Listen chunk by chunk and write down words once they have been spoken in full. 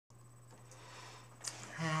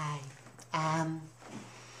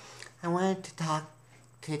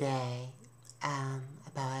today about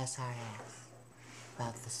SRS,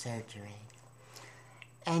 about the surgery.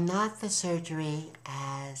 And not the surgery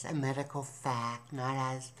as a medical fact, not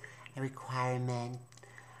as a requirement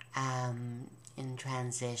in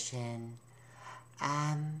transition,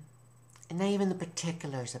 and not even the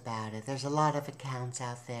particulars about it. There's a lot of accounts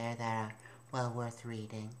out there that are well worth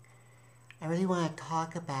reading. I really want to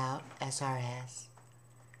talk about SRS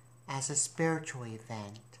as a spiritual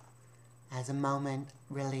event, as a moment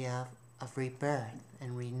really of rebirth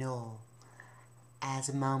and renewal, as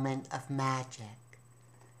a moment of magic,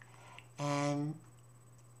 and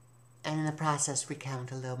in the process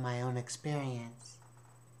recount a little my own experience.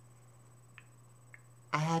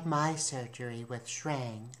 I had my surgery with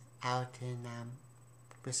Shrang out in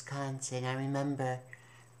Wisconsin. I remember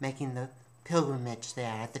making the pilgrimage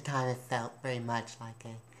there. At the time it felt very much like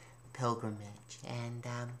a pilgrimage.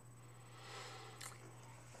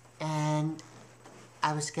 And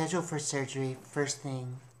I was scheduled for surgery first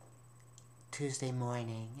thing Tuesday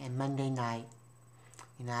morning, and Monday night,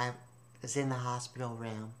 I was in the hospital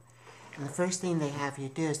room. And the first thing they have you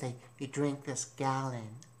do is you drink this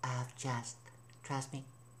gallon of just, trust me,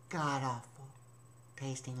 god-awful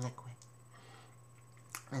tasting liquid.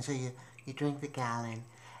 And so you drink the gallon,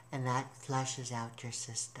 and that flushes out your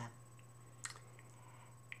system.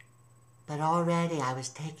 But already I was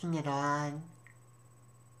taking it on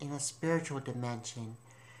in a spiritual dimension,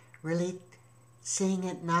 really seeing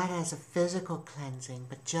it not as a physical cleansing,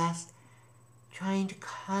 but just trying to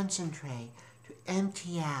concentrate, to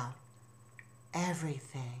empty out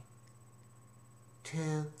everything,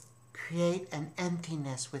 to create an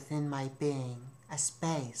emptiness within my being, a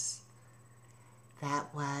space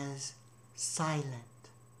that was silent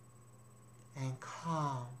and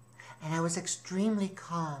calm. And I was extremely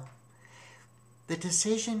calm. The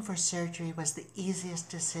decision for surgery was the easiest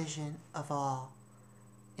decision of all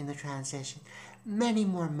in the transition. Many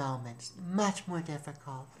more moments, much more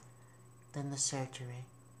difficult than the surgery.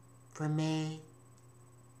 For me,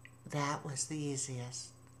 that was the easiest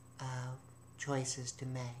of choices to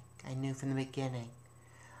make. I knew from the beginning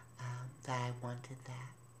that I wanted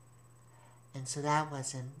that. And so that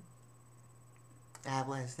was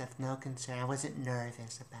of no concern. I wasn't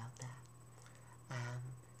nervous about that.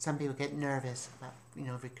 Some people get nervous about,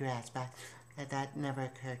 regrets, but that never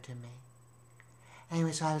occurred to me.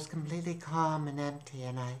 Anyway, so I was completely calm and empty,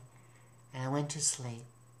 and I went to sleep.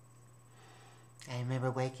 I remember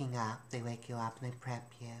waking up. They wake you up and they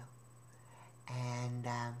prep you. And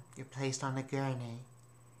you're placed on a gurney.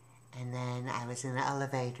 And then I was in the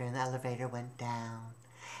elevator, and the elevator went down.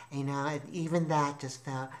 And, even that just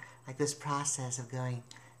felt like this process of going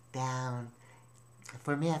down,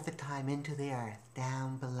 for me at the time, into the earth,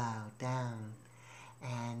 down below, down.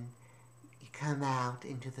 And you come out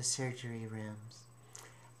into the surgery rooms.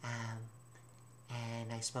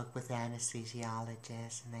 And I spoke with the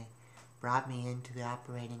anesthesiologist, and they brought me into the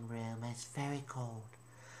operating room. And it's very cold.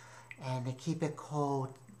 And they keep it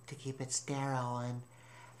cold to keep it sterile. And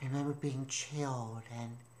I remember being chilled,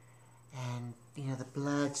 and the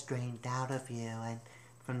blood's drained out of you, and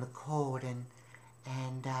from the cold, and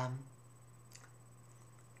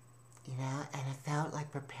it felt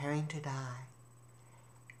like preparing to die.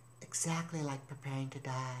 Exactly like preparing to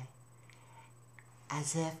die.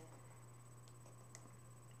 As if,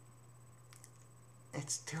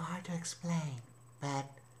 it's too hard to explain, but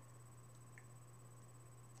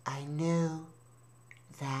I knew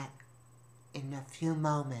that in a few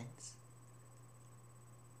moments,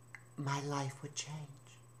 my life would change.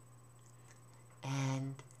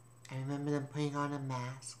 And I remember them putting on a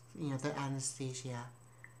mask, the anesthesia.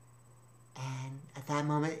 And at that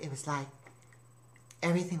moment, it was like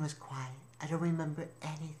everything was quiet. I don't remember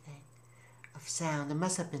anything of sound. There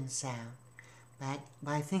must have been sound. But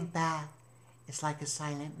when I think back, it's like a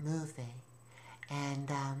silent movie. And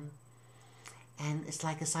it's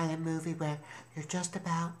like a silent movie where you're just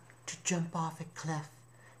about to jump off a cliff,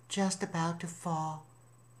 just about to fall,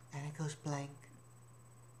 and it goes blank.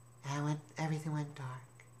 And everything went dark.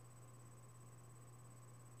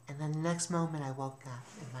 And then the next moment I woke up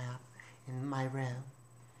in my room.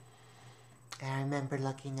 And I remember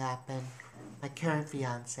looking up, and my current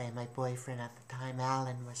fiance, my boyfriend at the time,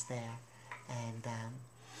 Alan, was there. And I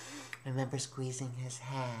remember squeezing his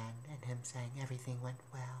hand and him saying, everything went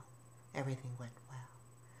well. Everything went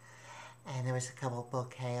well. And there was a couple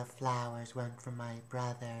bouquet of flowers, one for my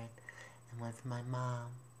brother and one for my mom.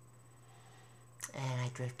 And I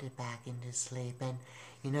drifted back into sleep. And,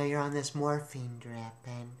 you're on this morphine drip,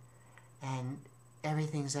 and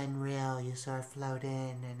everything's unreal. You sort of float in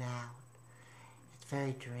and out. It's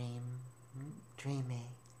very dreamy.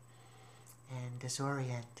 and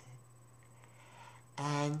disoriented.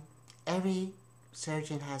 And every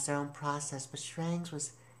surgeon has their own process, but Strang's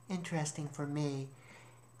was interesting for me.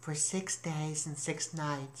 For 6 days and 6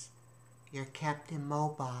 nights, you're kept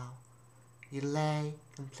immobile. You lay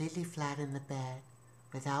completely flat in the bed,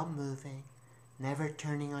 without moving, never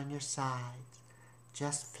turning on your sides,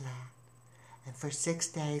 just flat. And for 6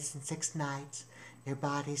 days and 6 nights, your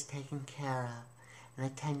body's taken care of. And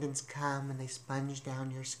attendants come and they sponge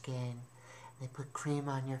down your skin. They put cream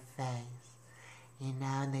on your face,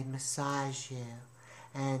 and they massage you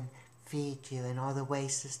and feed you, and all the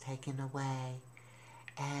waste is taken away.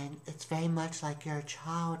 And it's very much like you're a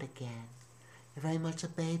child again. You're very much a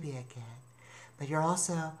baby again. But you're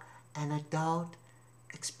also an adult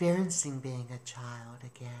experiencing being a child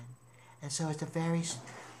again. And so it's a very,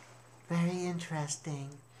 very interesting,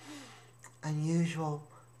 unusual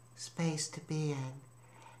space to be in.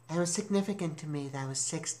 And it was significant to me that it was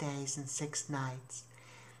 6 days and 6 nights,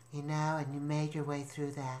 and you made your way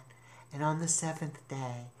through that. And on the 7th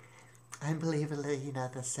day, unbelievably, the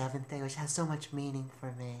 7th day, which has so much meaning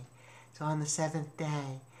for me. So on the 7th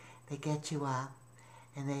day, they get you up,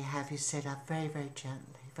 and they have you sit up very, very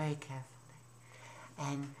gently, very carefully.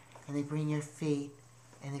 And they bring your feet,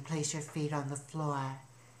 and they place your feet on the floor,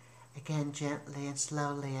 again gently and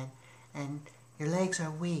slowly, and your legs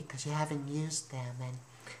are weak because you haven't used them,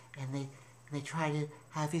 and they try to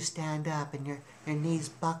have you stand up, and your knees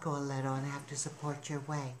buckle a little, and have to support your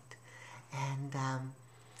weight. And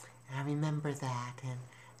I remember that, and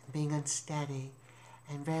being unsteady,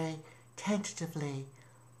 and very tentatively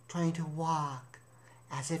trying to walk,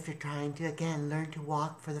 as if you're trying to, again, learn to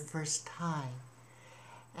walk for the first time.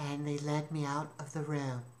 And they led me out of the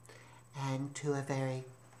room and to a very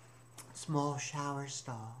small shower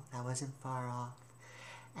stall that wasn't far off.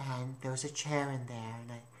 And there was a chair in there,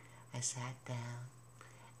 and I sat down,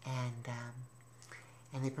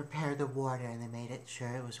 and they prepared the water, and they made it sure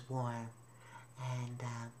it was warm, and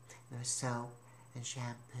there was soap and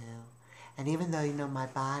shampoo. And even though, my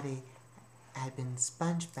body had been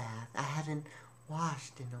sponge bath, I hadn't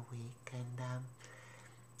washed in a week, and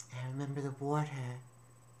I remember the water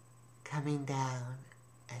coming down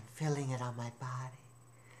and feeling it on my body,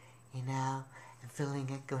 and feeling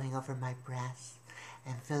it going over my breasts,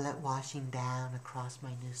 and feel it washing down across my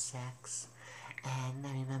new sex. And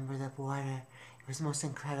I remember the water, it was the most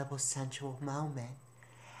incredible sensual moment.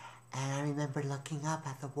 And I remember looking up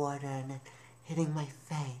at the water and it hitting my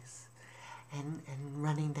face and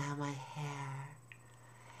running down my hair.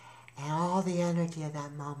 And all the energy of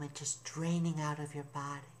that moment just draining out of your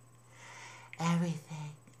body.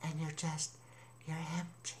 Everything. And you're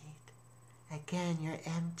emptied. Again, you're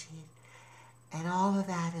emptied. And all of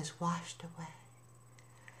that is washed away.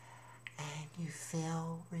 And you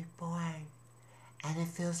feel reborn. And it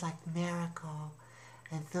feels like miracle.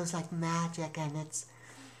 And it feels like magic. And it's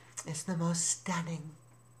the most stunning.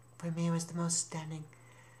 For me, it was the most stunning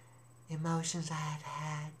emotions I had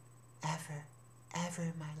ever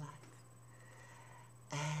in my life.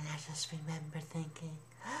 And I just remember thinking,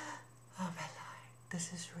 oh my Lord,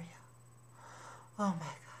 this is real. Oh my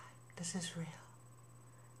God, this is real.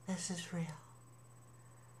 This is real.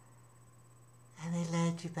 And they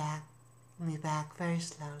led me back very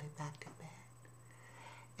slowly back to bed.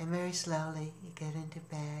 And very slowly you get into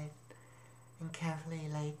bed and carefully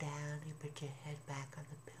you lay down, you put your head back on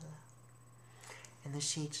the pillow and the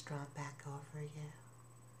sheets drawn back over you.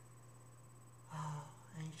 Oh,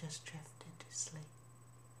 and you just drift into sleep.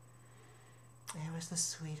 It was the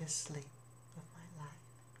sweetest sleep of my life.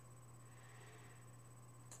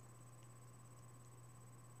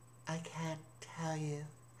 I can't tell you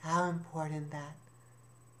how important that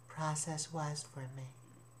process was for me.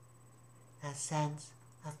 That sense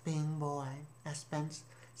of being born, that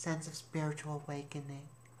sense of spiritual awakening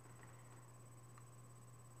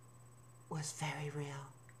was very real.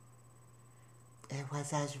 It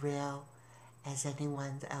was as real as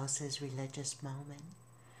anyone else's religious moment.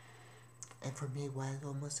 And for me, it was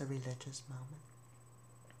almost a religious moment.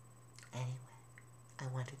 Anyway, I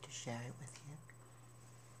wanted to share it with you.